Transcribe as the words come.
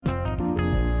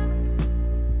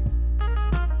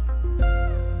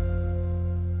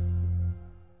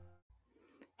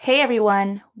Hey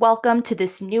everyone, welcome to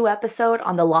this new episode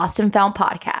on the Lost and Found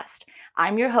podcast.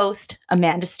 I'm your host,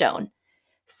 Amanda Stone.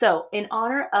 So, in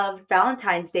honor of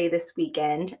Valentine's Day this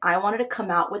weekend, I wanted to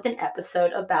come out with an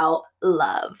episode about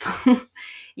love.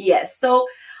 Yes, so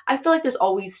I feel like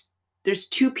there's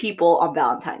two people on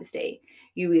Valentine's Day.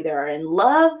 You either are in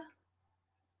love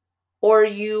or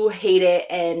you hate it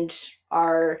and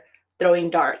are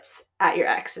throwing darts at your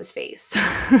ex's face.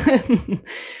 I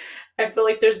feel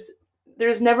like there's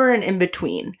never an in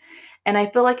between. And I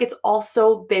feel like it's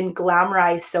also been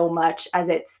glamorized so much as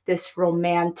it's this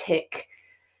romantic,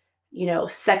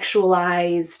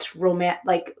 sexualized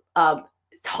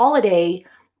holiday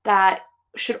that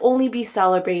should only be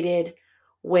celebrated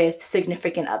with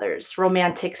significant others,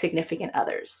 romantic significant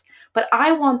others. But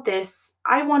I want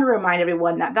to remind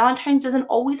everyone that Valentine's doesn't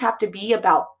always have to be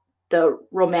about the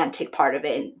romantic part of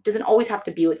it. It doesn't always have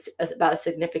to be about a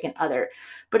significant other,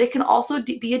 but it can also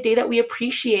be a day that we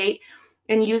appreciate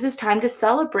and use as time to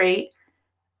celebrate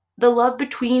the love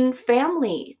between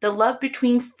family, the love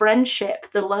between friendship,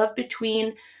 the love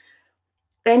between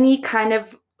any kind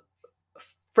of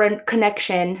friend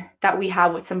connection that we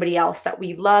have with somebody else that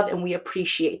we love and we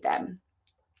appreciate them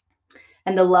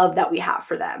and the love that we have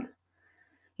for them.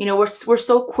 We're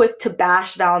so quick to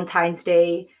bash Valentine's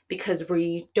Day because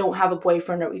we don't have a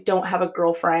boyfriend or we don't have a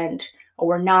girlfriend or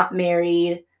we're not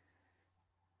married.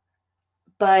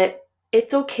 But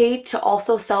it's okay to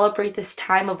also celebrate this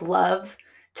time of love,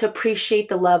 to appreciate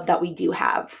the love that we do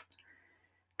have.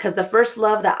 Because the first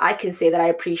love that I can say that I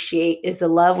appreciate is the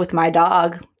love with my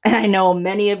dog. And I know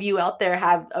many of you out there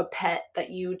have a pet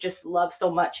that you just love so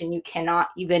much and you cannot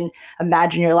even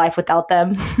imagine your life without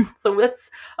them. So let's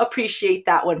appreciate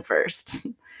that one first.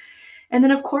 And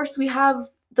then, of course, we have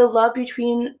the love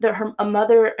between a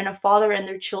mother and a father and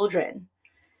their children.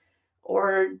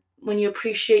 Or when you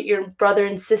appreciate your brother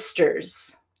and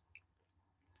sisters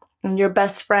and your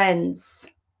best friends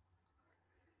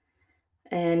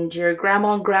and your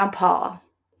grandma and grandpa.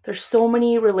 There's so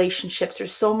many relationships.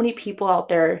 There's so many people out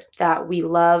there that we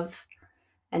love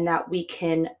and that we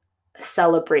can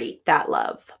celebrate that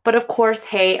love. But of course,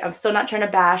 hey, I'm still not trying to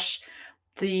bash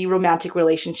the romantic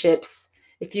relationships.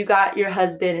 If you got your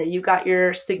husband or you got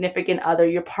your significant other,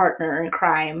 your partner in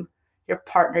crime, your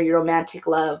partner, your romantic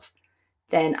love,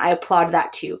 then I applaud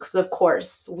that too. Because of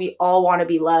course, we all want to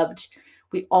be loved.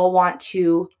 We all want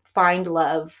to find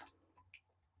love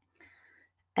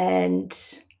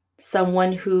and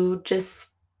someone who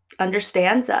just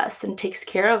understands us and takes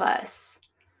care of us.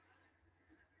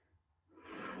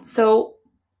 So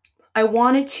I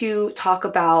wanted to talk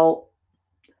about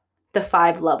the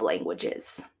 5 love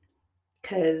languages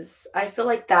because I feel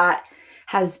like that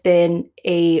has been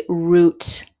a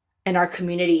root in our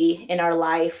community, in our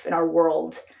life, in our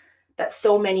world, that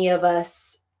so many of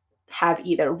us have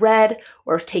either read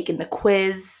or taken the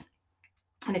quiz.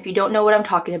 And if you don't know what I'm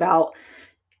talking about,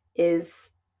 is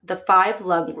the 5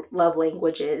 love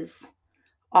languages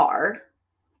are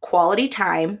quality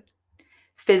time,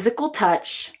 physical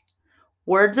touch,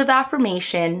 words of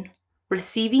affirmation,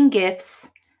 receiving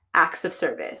gifts, acts of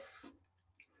service.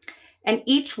 And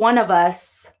each one of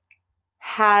us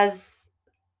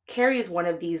carries one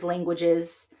of these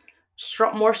languages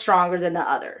more stronger than the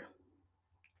other.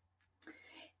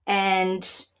 And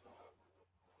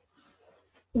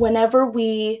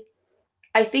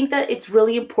I think that it's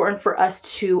really important for us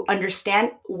to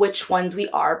understand which ones we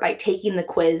are by taking the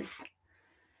quiz.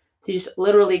 So you just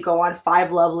literally go on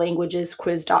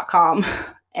 5lovelanguagesquiz.com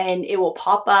and it will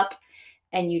pop up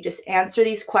and you just answer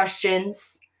these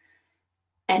questions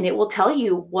and it will tell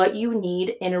you what you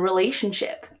need in a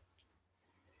relationship.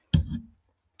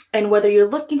 And whether you're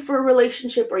looking for a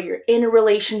relationship or you're in a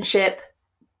relationship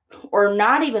or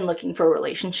not even looking for a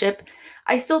relationship,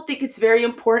 I still think it's very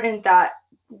important that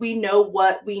we know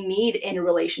what we need in a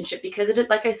relationship because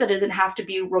like I said, it doesn't have to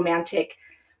be romantic.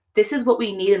 This is what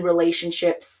we need in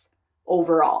relationships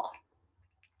overall.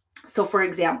 So for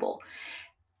example,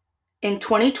 in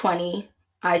 2020,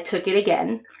 I took it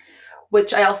again,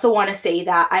 which I also want to say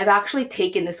that I've actually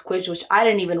taken this quiz, which I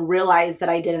didn't even realize that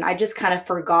I didn't. I just kind of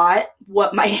forgot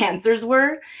what my answers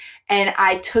were. And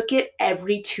I took it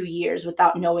every 2 years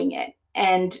without knowing it.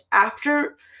 And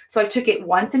so I took it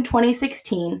once in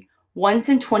 2016, once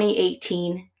in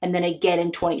 2018, and then again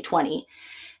in 2020.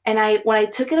 And when I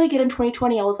took it again in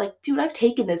 2020, I was like, dude, I've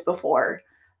taken this before.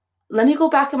 Let me go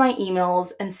back in my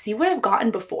emails and see what I've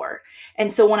gotten before. And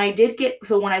so when I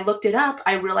looked it up,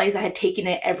 I realized I had taken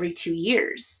it every 2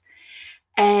 years.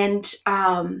 And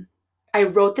I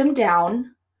wrote them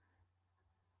down.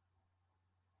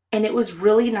 And it was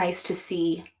really nice to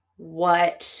see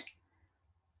what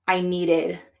I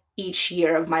needed each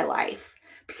year of my life.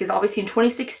 Because obviously in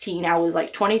 2016, I was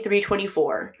like 23,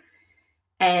 24.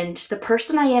 And the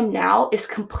person I am now is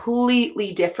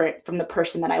completely different from the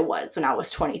person that I was when I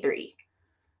was 23.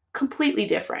 Completely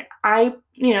different. I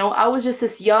was just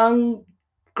this young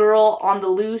girl on the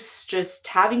loose, just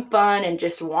having fun and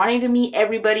just wanting to meet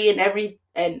everybody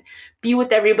and be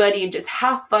with everybody and just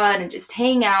have fun and just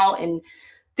hang out and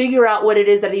figure out what it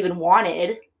is that I even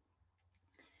wanted.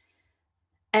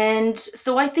 And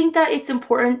so I think that it's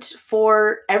important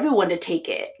for everyone to take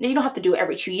it. You don't have to do it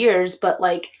every 2 years, but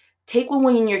like take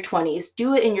one in your 20s,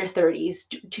 do it in your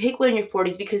 30s, take one in your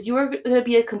 40s, because you are going to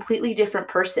be a completely different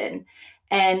person.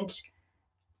 And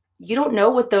you don't know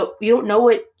what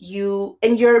you,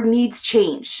 and your needs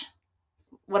change.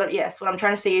 What I'm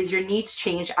trying to say is your needs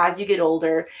change as you get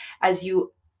older, as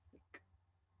you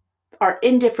are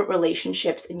in different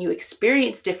relationships and you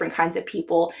experience different kinds of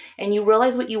people and you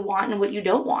realize what you want and what you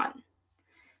don't want.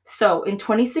 So in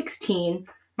 2016,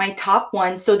 my top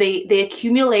one, so they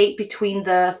accumulate between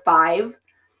the 5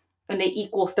 and they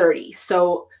equal 30.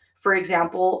 So for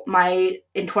example, my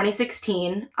in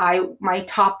 2016, my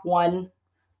top one,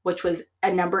 which was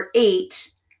a number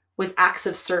 8, was acts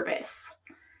of service.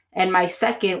 And my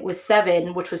second was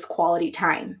 7, which was quality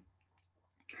time.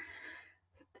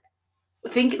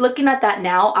 Looking at that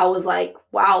now, I was like,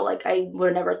 wow, like I would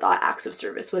have never thought acts of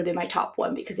service would have been my top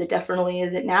one, because it definitely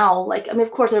isn't now. Like, I mean,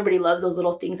 of course, everybody loves those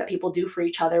little things that people do for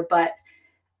each other, but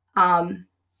um,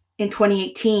 in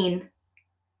 2018,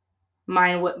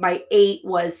 my 8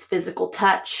 was physical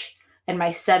touch, and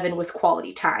my 7 was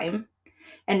quality time.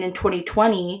 And in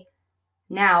 2020,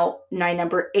 now my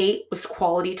number 8 was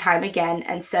quality time again,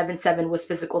 and 7 was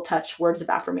physical touch, words of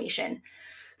affirmation.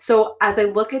 So as I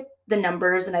look at the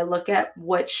numbers and I look at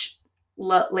which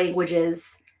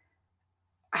languages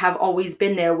have always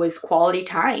been there, was quality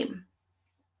time.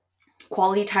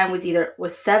 Quality time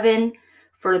was 7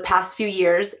 for the past few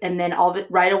years, and then all of it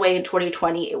right away in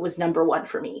 2020, it was number 1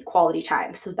 for me, quality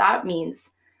time. So that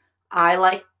means I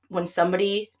like when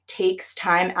somebody takes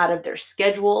time out of their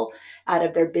schedule, out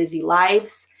of their busy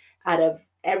lives, out of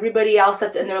everybody else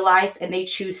that's in their life, and they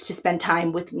choose to spend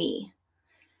time with me.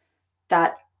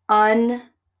 That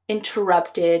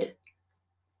uninterrupted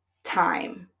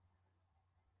time.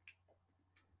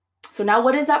 So now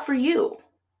what is that for you?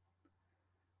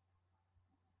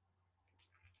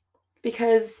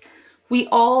 Because we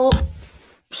all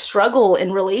struggle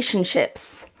in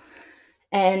relationships.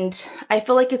 And I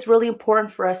feel like it's really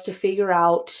important for us to figure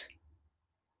out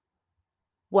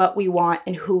what we want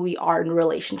and who we are in a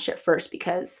relationship first.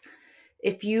 Because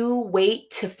if you wait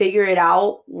to figure it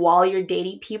out while you're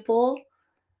dating people,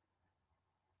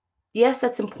 yes,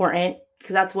 that's important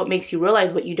because that's what makes you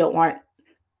realize what you don't want.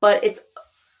 But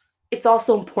it's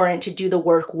also important to do the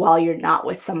work while you're not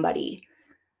with somebody,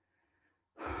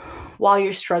 while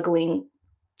you're struggling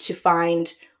to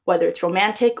find, whether it's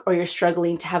romantic or you're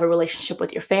struggling to have a relationship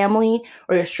with your family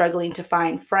or you're struggling to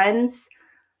find friends.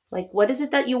 Like, what is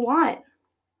it that you want?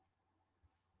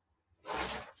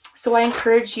 So I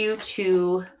encourage you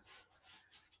to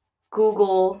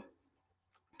Google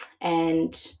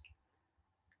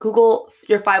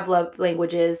your 5 love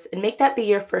languages and make that be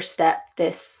your first step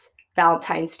this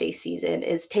Valentine's Day season,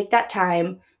 is take that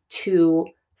time to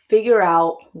figure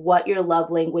out what your love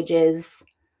language is.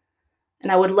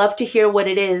 And I would love to hear what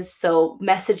it is. So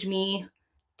message me,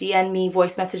 DM me,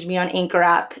 voice message me on Anchor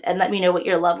app, and let me know what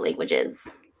your love language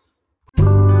is.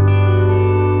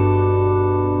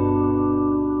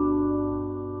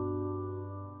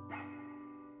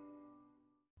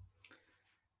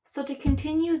 So to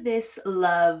continue this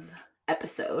love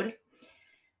episode,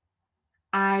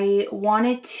 I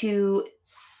wanted to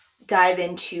dive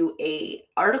into a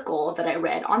article that I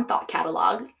read on Thought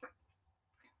Catalog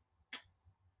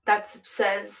that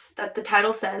the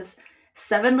title says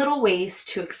 7 Little Ways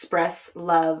to Express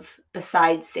Love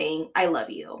Besides Saying I Love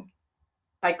You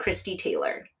by Christy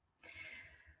Taylor.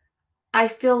 I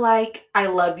feel like I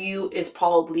love you is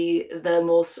probably the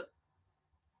most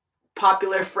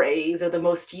popular phrase or the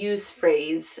most used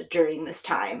phrase during this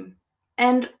time,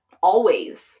 and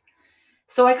always.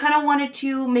 So I kind of wanted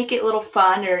to make it a little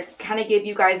fun, or kind of give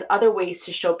you guys other ways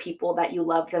to show people that you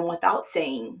love them without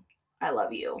saying I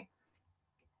love you.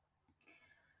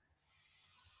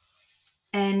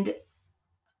 And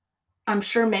I'm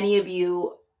sure many of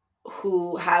you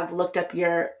who have looked up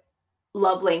your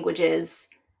love languages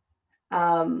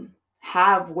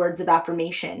have words of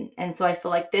affirmation. And so I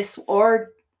feel like this,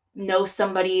 or know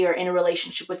somebody or in a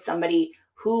relationship with somebody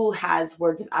who has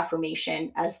words of affirmation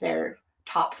as their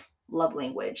top love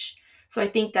language. So I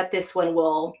think that this one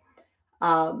will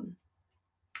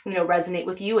resonate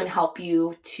with you and help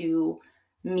you to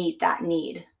meet that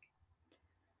need.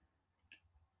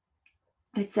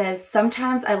 It says,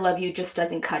 sometimes I love you just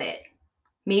doesn't cut it.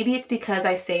 Maybe it's because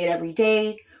I say it every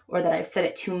day or that I've said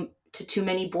it to too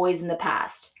many boys in the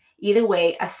past. Either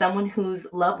way, as someone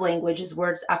whose love language is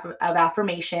words of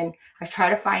affirmation, I try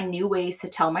to find new ways to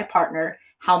tell my partner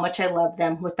how much I love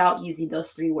them without using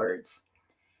those 3 words.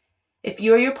 If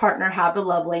you or your partner have the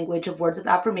love language of words of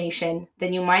affirmation,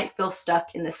 then you might feel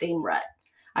stuck in the same rut.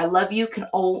 I love you can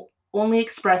only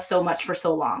express so much for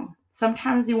so long.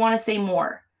 Sometimes you want to say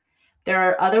more. There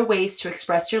are other ways to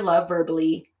express your love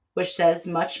verbally, which says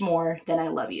much more than I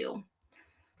love you.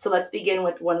 So let's begin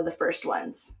with one of the first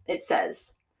ones. It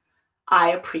says,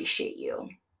 I appreciate you.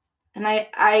 And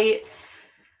I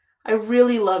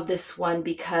really love this one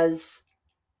because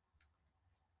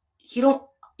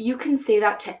you can say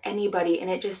that to anybody and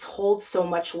it just holds so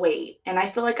much weight. And I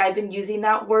feel like I've been using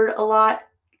that word a lot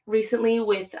recently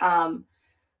with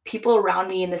people around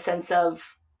me, in the sense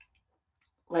of,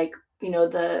 like,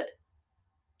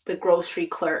 the grocery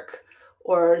clerk,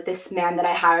 or this man that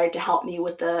I hired to help me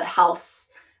with the house,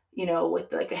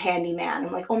 with like a handyman.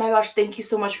 I'm like, oh my gosh, thank you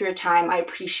so much for your time. I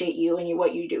appreciate you and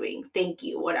what you're doing. Thank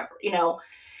you, whatever.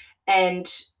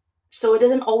 And so it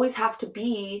doesn't always have to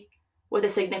be with a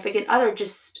significant other.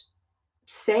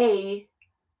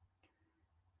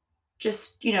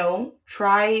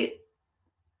 Try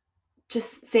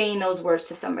just saying those words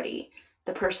to somebody,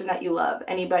 the person that you love,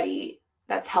 anybody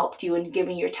that's helped you and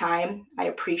given your time. I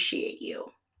appreciate you.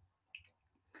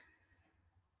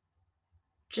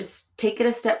 Just take it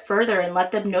a step further and let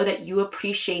them know that you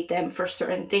appreciate them for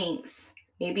certain things.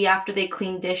 Maybe after they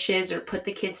clean dishes or put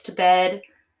the kids to bed.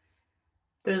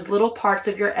 There's little parts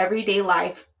of your everyday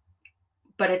life,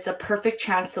 but it's a perfect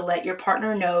chance to let your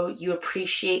partner know you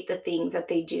appreciate the things that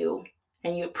they do,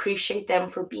 and you appreciate them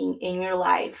for being in your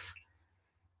life,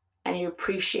 and you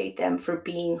appreciate them for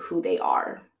being who they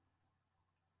are.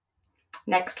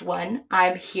 Next one,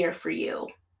 I'm here for you.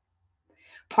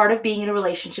 Part of being in a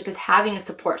relationship is having a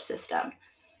support system.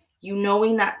 You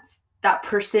knowing that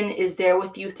person is there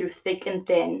with you through thick and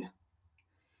thin,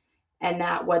 and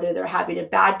that whether they're having a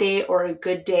bad day or a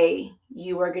good day,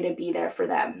 you are going to be there for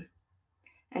them.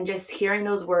 And just hearing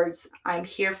those words, I'm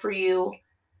here for you,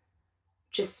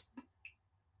 just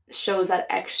shows that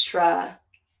extra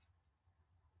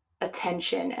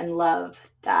attention and love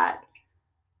that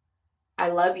I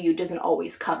love you doesn't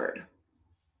always cover.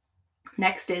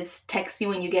 Next is text me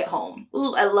when you get home.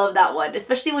 Ooh, I love that one,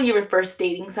 especially when you were first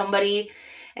dating somebody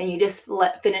and you just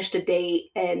finished a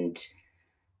date and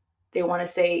they want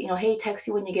to say, hey, text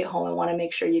you when you get home. I want to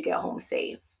make sure you get home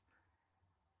safe.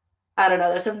 I don't know.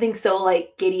 There's something so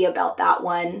like giddy about that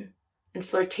one, and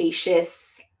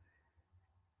flirtatious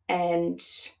and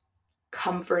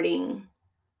comforting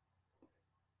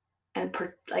and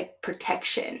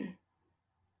protection.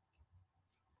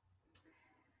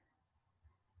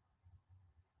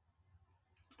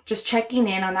 Just checking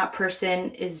in on that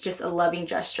person is just a loving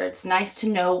gesture. It's nice to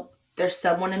know there's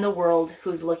someone in the world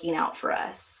who's looking out for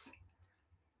us.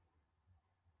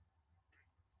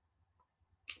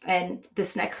 And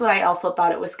this next one, I also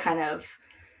thought it was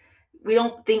we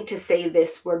don't think to say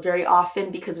this word very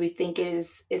often because we think it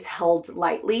is held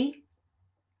lightly,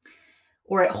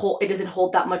 or it doesn't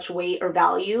hold that much weight or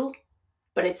value,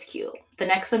 but it's cute. The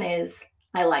next one is,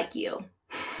 I like you.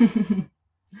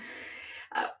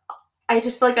 I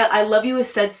just feel like I love you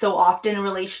is said so often in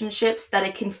relationships that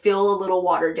it can feel a little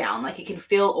watered down, like it can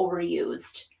feel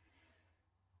overused.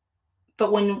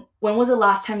 But when was the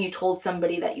last time you told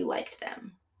somebody that you liked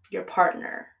them? Your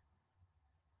partner.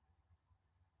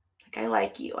 Like, I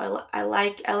like you. I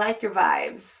like your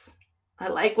vibes. I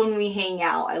like when we hang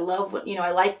out. I love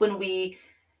I like when we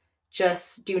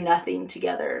just do nothing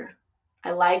together.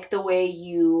 I like the way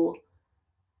you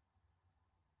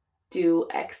do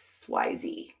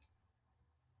XYZ.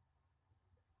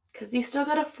 Because you still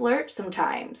gotta flirt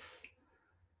sometimes.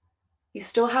 You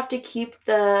still have to keep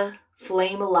the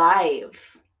flame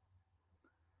alive.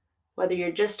 Whether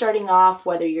you're just starting off,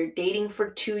 whether you're dating for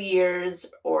 2 years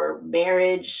or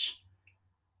marriage,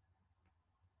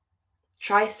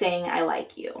 try saying, I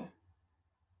like you.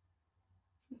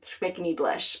 It's making me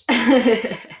blush.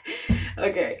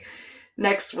 Okay,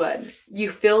 next one. You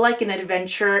feel like an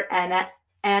adventure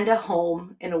and a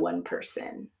home in one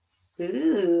person.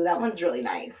 Ooh, that one's really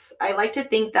nice. I like to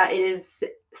think that it is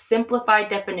simplified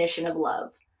definition of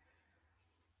love.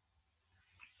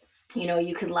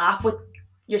 You can laugh with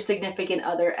your significant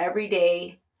other every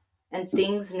day, and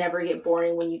things never get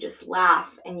boring when you just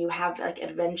laugh and you have like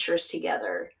adventures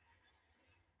together.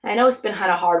 I know it's been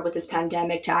kind of hard with this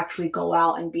pandemic to actually go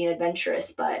out and be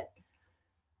adventurous, but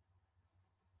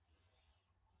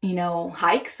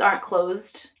hikes aren't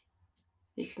closed.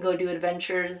 You can go do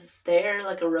adventures there,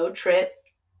 like a road trip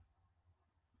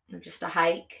or just a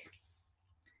hike.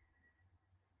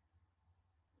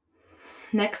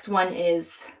 Next one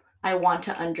is, I want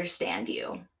to understand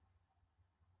you.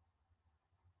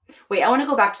 Wait, I want to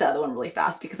go back to the other one really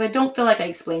fast because I don't feel like I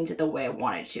explained it the way I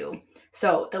wanted to.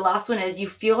 So the last one is, you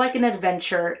feel like an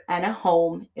adventure and a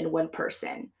home in one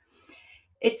person.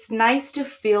 It's nice to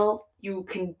feel you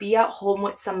can be at home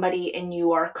with somebody and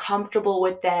you are comfortable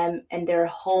with them and they're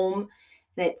home,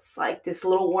 and it's like this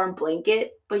little warm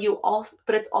blanket, but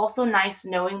it's also nice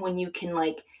knowing when you can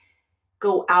like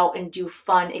go out and do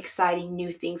fun, exciting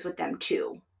new things with them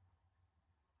too.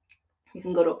 You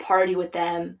can go to a party with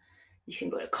them, you can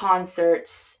go to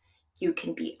concerts, you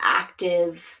can be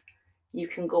active, you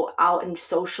can go out and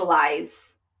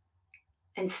socialize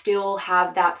and still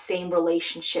have that same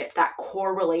relationship, that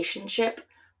core relationship,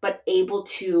 but able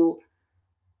to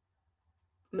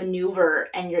maneuver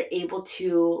and you're able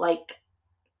to like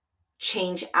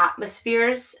change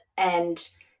atmospheres and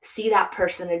see that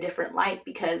person in a different light,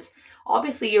 because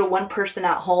obviously you're one person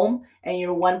at home and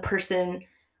you're one person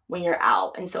when you're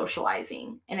out and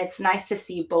socializing, and it's nice to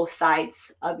see both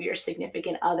sides of your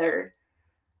significant other.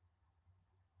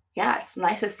 Yeah, it's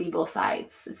nice to see both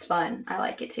sides. It's fun. I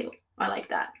like it too. I like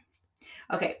that.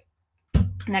 Okay,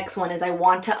 next one is, I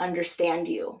want to understand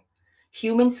you.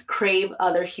 Humans crave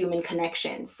other human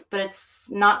connections, but it's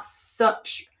not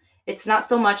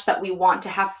so much that we want to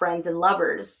have friends and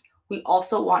lovers. We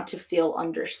also want to feel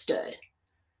understood.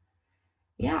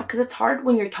 Yeah, because it's hard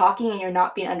when you're talking and you're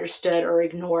not being understood or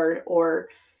ignored, or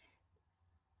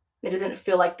it doesn't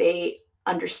feel like they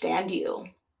understand you.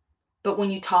 But when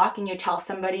you talk and you tell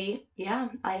somebody, yeah,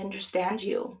 I understand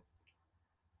you,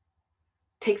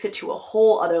 takes it to a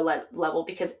whole other level,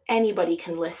 because anybody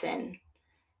can listen.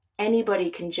 Anybody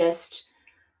can just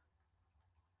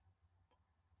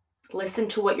listen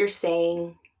to what you're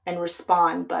saying and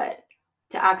respond, but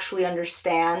to actually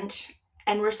understand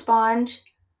and respond,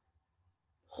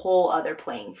 whole other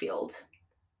playing field.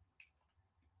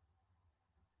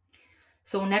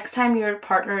 So next time your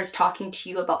partner is talking to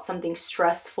you about something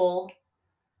stressful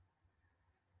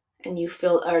and you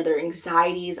feel, or their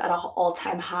anxieties at an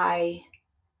all-time high,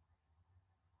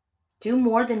 do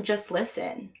more than just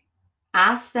listen.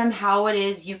 Ask them how it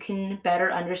is you can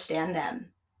better understand them,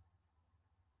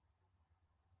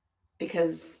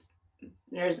 because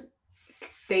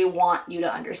they want you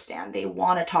to understand. They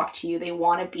want to talk to you. They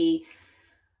want to be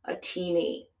a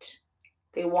teammate.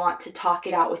 They want to talk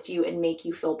it out with you and make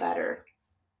you feel better.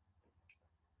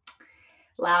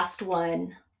 Last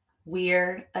one,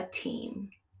 we're a team.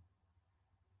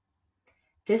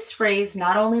 This phrase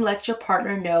not only lets your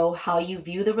partner know how you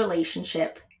view the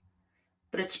relationship,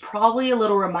 but it's probably a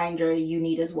little reminder you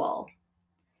need as well.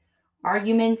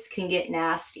 Arguments can get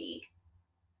nasty.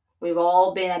 We've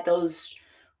all been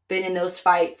in those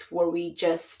fights where we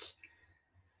just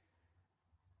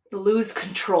lose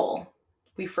control.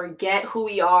 We forget who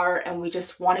we are and we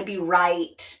just want to be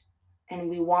right and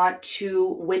we want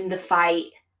to win the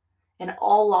fight, and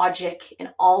all logic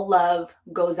and all love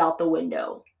goes out the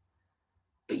window.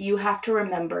 But you have to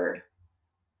remember,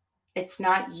 it's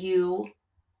not you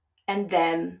and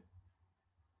them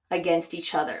against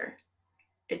each other.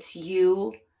 It's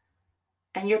you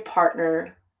and your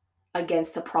partner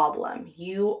against the problem.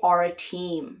 You are a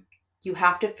team. You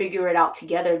have to figure it out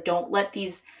together. Don't let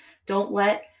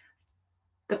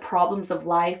the problems of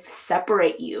life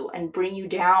separate you and bring you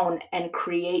down and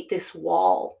create this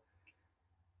wall.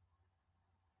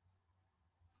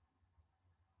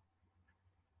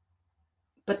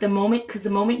 But the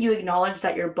moment you acknowledge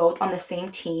that you're both on the same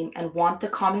team and want the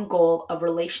common goal of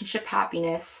relationship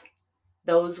happiness,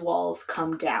 those walls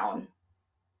come down.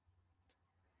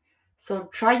 So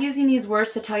try using these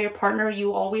words to tell your partner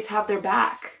you always have their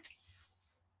back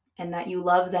and that you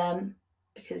love them,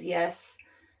 because yes,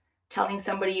 telling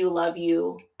somebody you love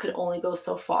you could only go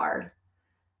so far.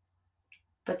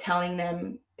 But telling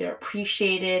them they're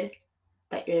appreciated,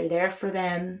 that you're there for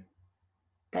them,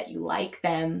 that you like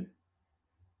them,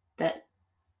 that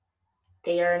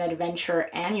they are an adventure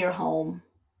and your home,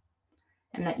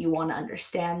 and that you want to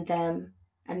understand them,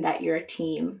 and that you're a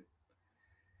team,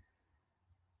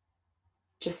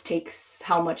 just takes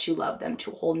how much you love them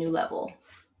to a whole new level.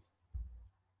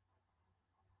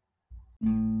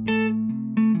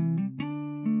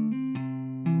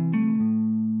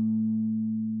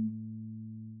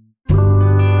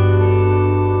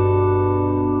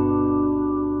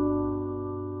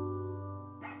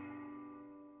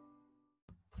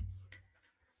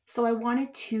 So I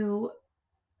wanted to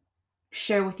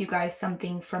share with you guys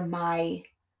something from my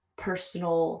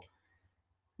personal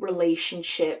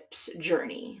relationships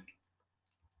journey.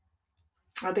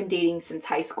 I've been dating since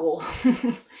high school.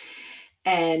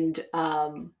 and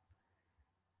I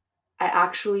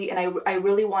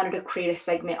really wanted to create a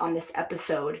segment on this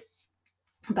episode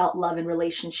about love and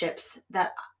relationships,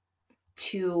 that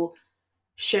to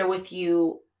share with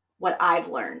you what I've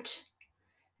learned.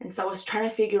 And so I was trying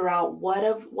to figure out what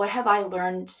have I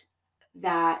learned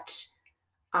that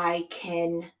I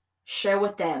can share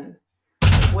with them.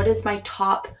 What is my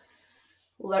top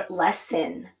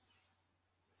lesson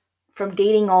from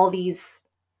dating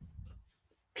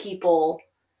people,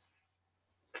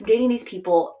 from dating these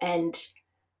people, and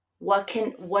what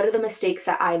are the mistakes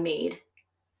that I made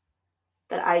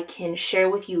that I can share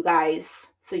with you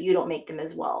guys so you don't make them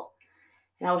as well.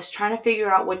 And I was trying to figure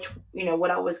out what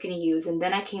I was going to use. And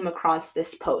then I came across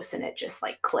this post and it just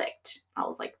like clicked. I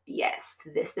was like, yes,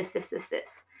 this.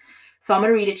 So I'm going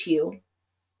to read it to you.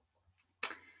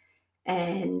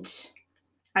 And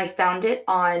I found it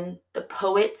on the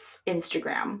Poet's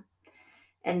Instagram.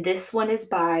 And this one is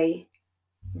by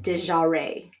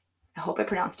Desjare. I hope I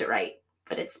pronounced it right,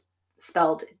 but it's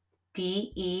spelled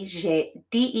Dejarae.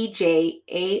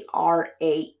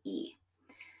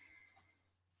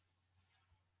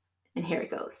 And here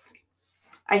it goes.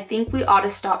 I think we ought to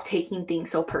stop taking things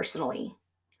so personally.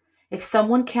 If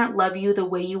someone can't love you the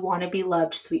way you want to be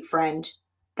loved, sweet friend,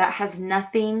 that has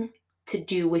nothing to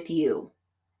do with you.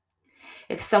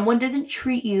 If someone doesn't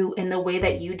treat you in the way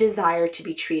that you desire to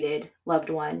be treated, loved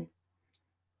one,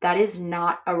 that is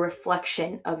not a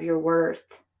reflection of your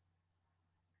worth.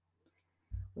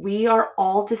 We are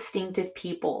all distinctive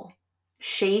people,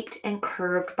 shaped and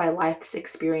curved by life's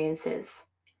experiences,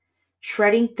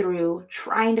 treading through,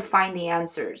 trying to find the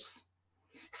answers.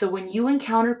 So when you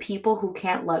encounter people who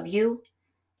can't love you,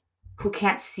 who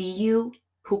can't see you,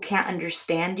 who can't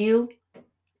understand you,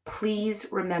 please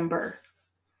remember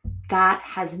that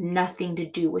has nothing to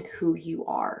do with who you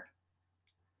are,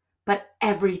 but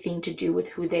everything to do with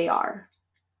who they are.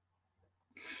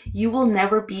 You will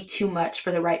never be too much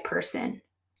for the right person.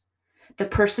 The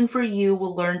person for you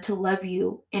will learn to love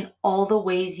you in all the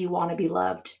ways you want to be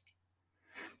loved.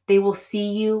 They will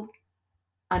see you,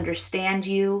 understand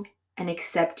you, and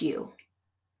accept you.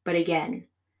 But again,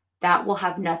 that will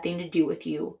have nothing to do with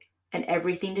you and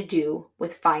everything to do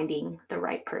with finding the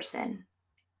right person.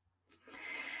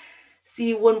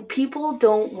 See, when people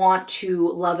don't want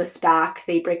to love us back,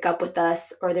 they break up with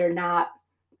us, or they're not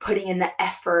putting in the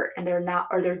effort, and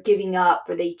they're giving up,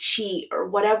 or they cheat, or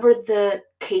whatever the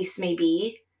case may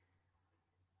be.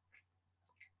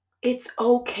 It's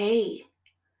okay.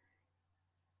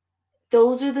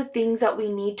 Those are the things that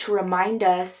we need to remind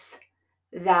us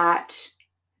that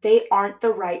they aren't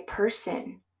the right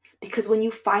person. Because when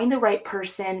you find the right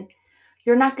person,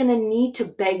 you're not going to need to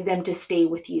beg them to stay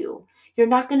with you. You're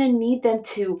not going to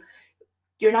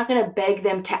beg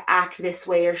them to act this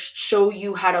way or show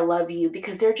you how to love you,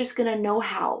 because they're just going to know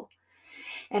how.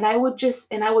 And I would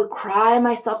cry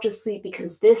myself to sleep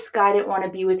because this guy didn't want to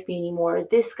be with me anymore.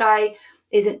 This guy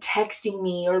isn't texting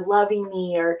me or loving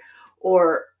me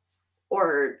or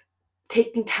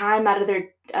taking time out of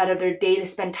their day to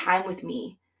spend time with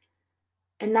me.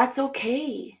 And that's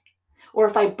okay. Or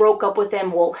if I broke up with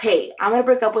them, well, hey, I'm going to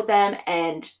break up with them,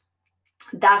 and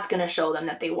that's going to show them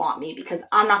that they want me, because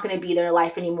I'm not going to be in their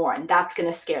life anymore, and that's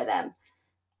going to scare them.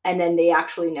 And then they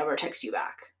actually never text you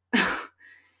back.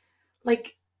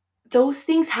 Like, those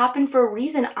things happen for a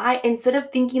reason. Instead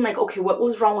of thinking like, okay, what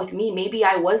was wrong with me? Maybe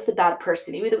I was the bad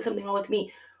person. Maybe there was something wrong with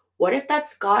me. What if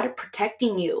that's God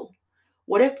protecting you?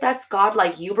 What if that's God,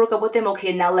 like, you broke up with them?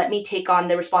 Okay, now let me take on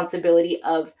the responsibility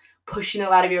of pushing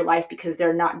them out of your life because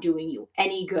they're not doing you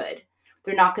any good.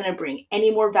 They're not going to bring any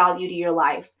more value to your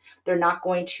life. They're not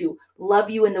going to love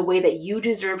you in the way that you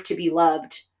deserve to be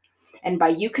loved. And by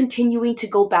you continuing to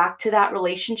go back to that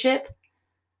relationship,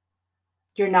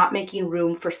 you're not making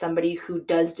room for somebody who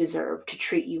does deserve to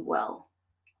treat you well.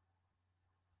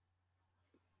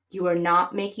 You are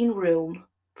not making room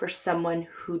for someone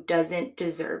who doesn't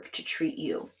deserve to treat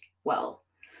you well,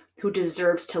 who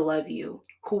deserves to love you,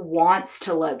 who wants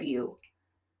to love you.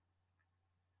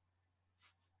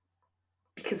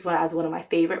 Because as one of my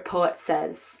favorite poets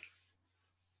says,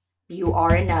 you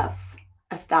are enough,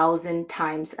 1,000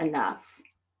 times enough,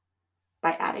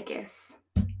 by Atticus.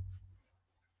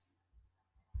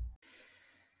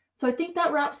 So I think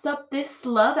that wraps up this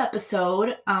love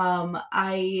episode.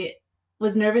 I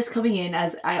was nervous coming in,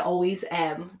 as I always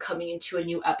am coming into a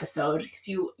new episode, because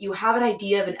you have an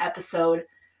idea of an episode,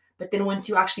 but then once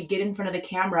you actually get in front of the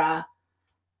camera,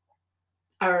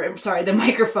 or I'm sorry, the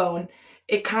microphone,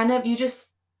 it kind of, you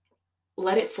just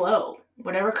let it flow.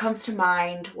 Whatever comes to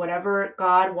mind, whatever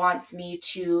God wants me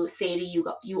to say to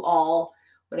you all,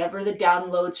 whatever the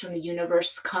downloads from the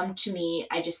universe come to me,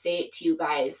 I just say it to you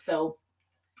guys. So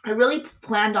I really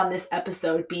planned on this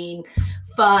episode being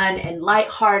fun and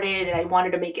lighthearted, and I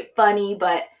wanted to make it funny,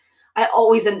 but I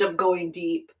always end up going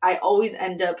deep. I always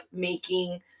end up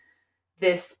making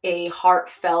this a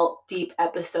heartfelt, deep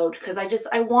episode because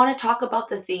I want to talk about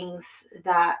the things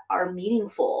that are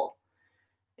meaningful.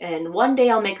 And one day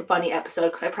I'll make a funny episode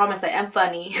because I promise I am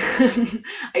funny.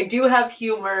 I do have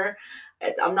humor.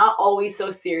 I'm not always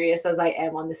so serious as I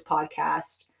am on this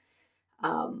podcast.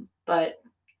 But,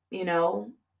 you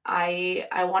know, I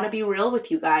want to be real with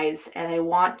you guys, and I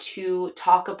want to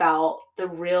talk about the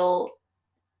real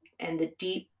and the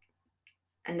deep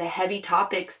and the heavy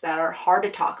topics that are hard to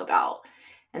talk about,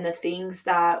 and the things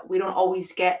that we don't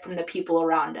always get from the people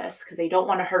around us because they don't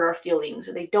want to hurt our feelings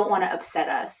or they don't want to upset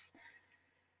us.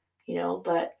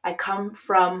 But I come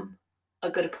from a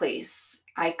good place.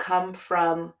 I come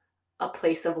from a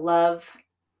place of love,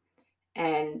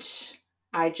 and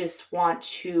I just want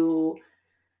to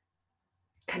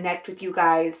connect with you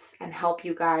guys and help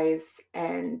you guys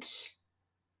and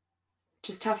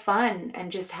just have fun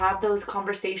and just have those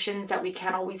conversations that we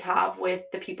can't always have with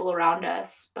the people around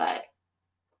us. But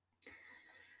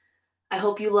I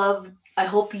hope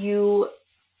you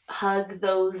hug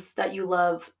those that you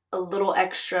love a little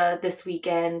extra this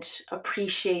weekend.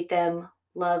 Appreciate them,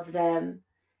 love them,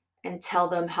 and tell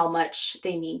them how much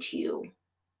they mean to you.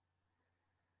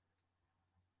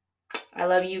 I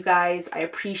love you guys. I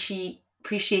appreciate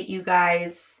you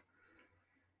guys.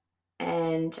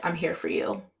 And I'm here for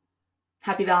you.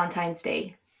 Happy Valentine's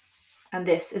Day. And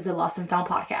this is the Lost and Found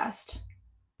podcast.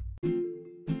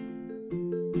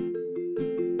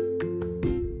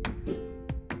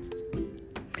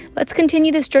 Let's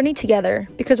continue this journey together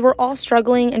because we're all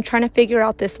struggling and trying to figure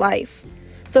out this life.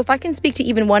 So if I can speak to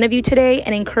even one of you today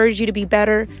and encourage you to be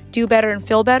better, do better, and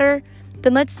feel better,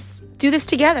 then let's do this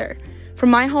together.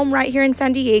 From my home right here in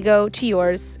San Diego to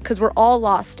yours, because we're all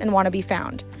lost and want to be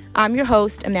found. I'm your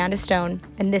host, Amanda Stone,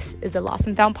 and this is the Lost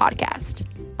and Found podcast.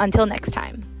 Until next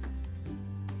time.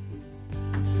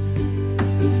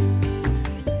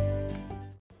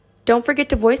 Don't forget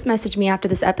to voice message me after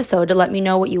this episode to let me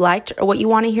know what you liked or what you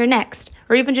want to hear next,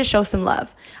 or even just show some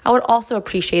love. I would also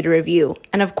appreciate a review.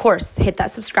 And of course, hit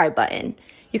that subscribe button.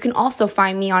 You can also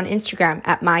find me on Instagram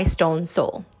at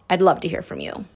mystonesoul. I'd love to hear from you.